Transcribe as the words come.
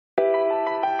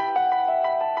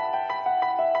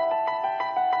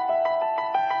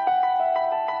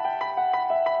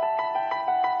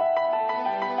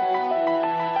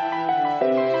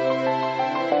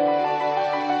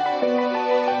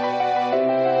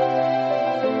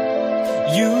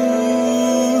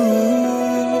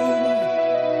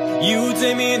You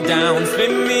take me down,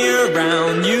 spin me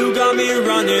around. You got me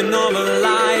running all the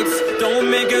lights. Don't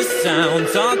make a sound,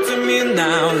 talk to me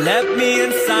now. Let me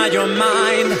inside your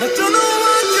mind. I don't know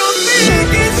what you're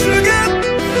thinking, sugar.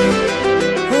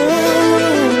 Oh,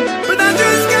 but I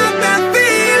just got that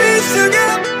feeling,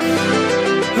 sugar.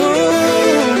 Oh,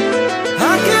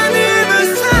 I can't even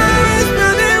silence,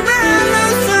 running red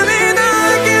lights, running. I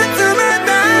get to me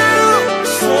now.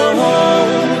 So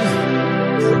hold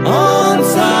on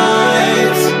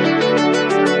tight.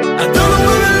 I don't know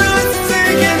where the lights are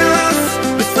taking us,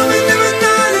 but something never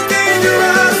not is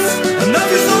dangerous.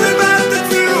 Enough is only about the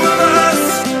two of us.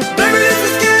 Baby, this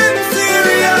is getting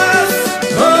serious.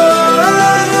 Oh,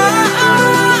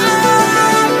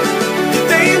 the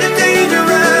danger,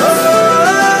 dangerous. Oh,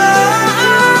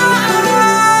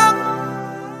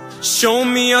 show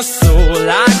me your soul,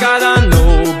 I gotta know.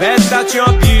 Bet that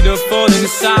you're beautiful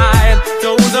inside.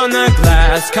 Toes on the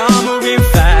glass, car moving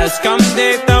fast. Come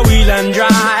take the wheel and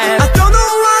drive. I don't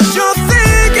know what you're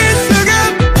thinking, sugar.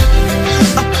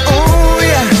 Oh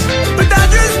yeah, but I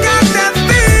just got that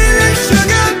feeling,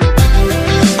 sugar.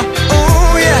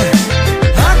 Oh yeah,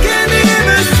 I can't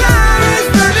even silence,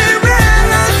 running red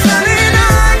lights, running.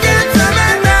 I get to me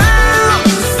now.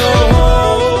 So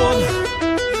hold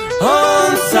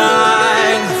on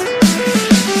tight.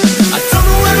 I don't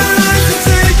know where the lights are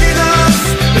taking us,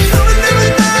 but something never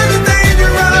not is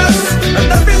dangerous.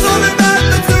 Enough is only about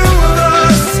the two of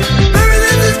us. Baby,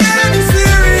 this is getting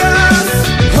serious.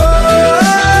 Oh,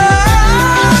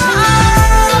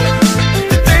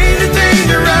 the danger,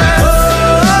 dangerous. Oh,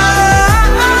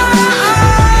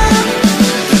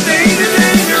 the danger,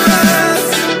 dangerous.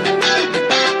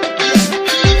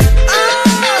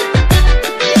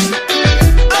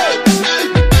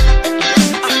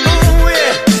 Oh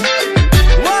yeah.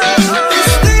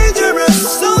 It's dangerous,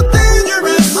 so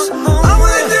dangerous. I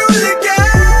wanna do it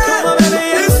again.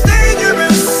 It's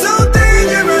dangerous, so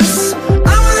dangerous.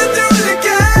 I wanna do it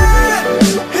again.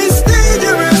 It's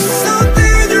dangerous, so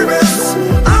dangerous.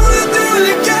 I wanna do it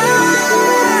again.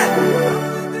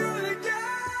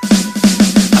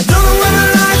 I don't know where the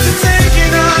lights are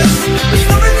taking us, but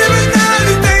something never not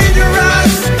is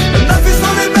dangerous. Enough is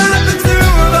only about the two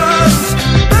of us.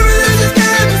 Baby, this is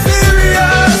getting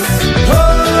serious. Oh,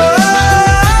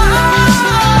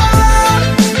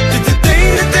 the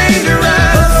danger,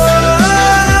 dangerous.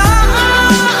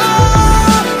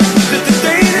 The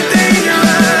danger,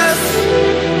 dangerous.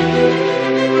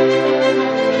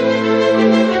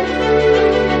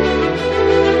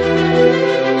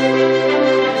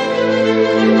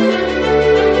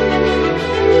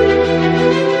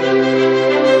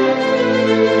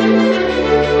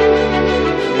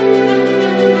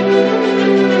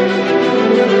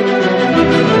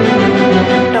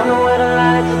 Don't know where the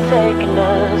lights are taking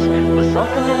us, but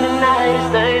something in the night is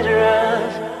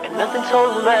dangerous, and nothing's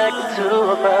holding back the two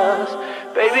of us.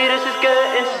 Baby, this is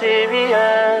getting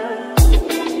serious.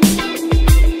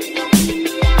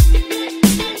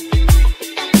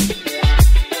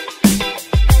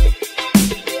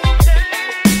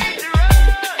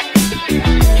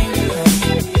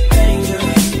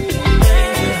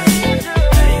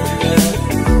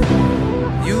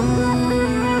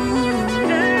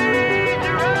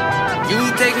 You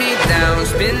take me down,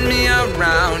 spin me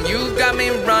around. You got me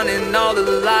running all the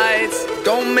lights.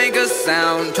 Don't make a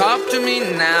sound, talk to me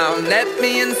now. Let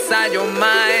me inside your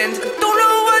mind. Don't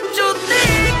know what you're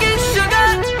thinking, sugar.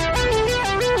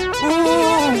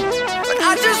 Ooh, but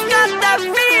I just got that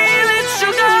feeling,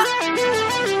 sugar.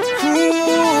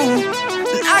 Ooh,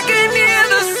 and I can hear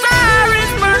the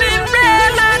sirens burning,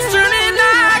 red lights turning.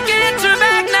 I can't turn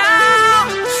back now.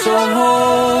 So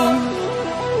hold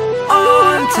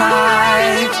on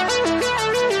tight.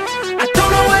 I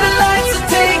don't know where the lights are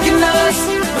taking us,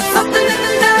 but something in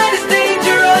the night is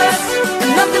dangerous,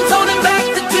 and nothing's holding back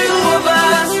the two of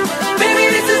us. Baby,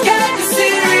 this is getting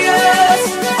serious.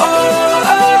 Oh,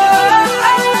 oh,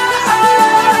 oh,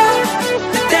 oh.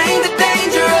 The danger,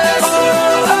 dangerous.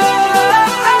 Oh, oh,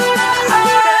 oh,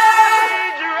 oh.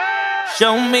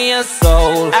 Show me your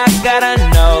soul, I gotta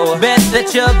know. Bet that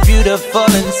you're beautiful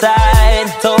inside.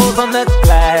 Toes on the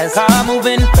glass, car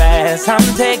moving fast. Come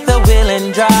take the wheel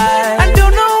and drive. I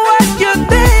don't know what you're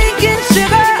thinking,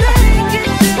 sugar.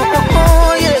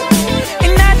 Oh yeah,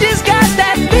 and I just got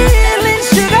that feeling,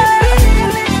 sugar.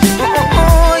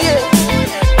 Oh yeah,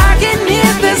 I can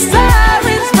hear the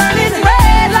sirens burning,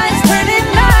 red lights turning.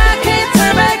 I can't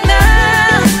turn back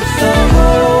now. So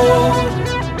hold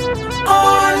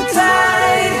on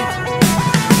tight.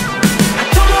 I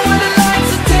don't know where the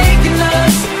lights are taking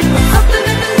us, but something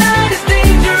in the night is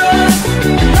dangerous,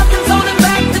 and nothing's holding back.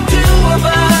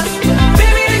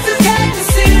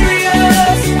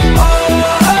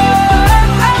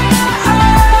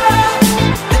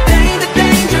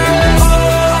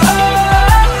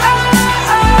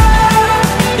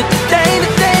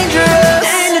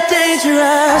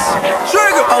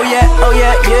 oh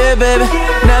yeah, yeah, baby.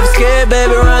 Never scared,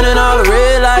 baby, running all the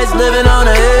red lights, living on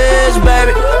the edge,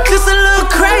 baby. Just a little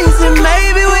crazy,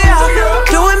 maybe.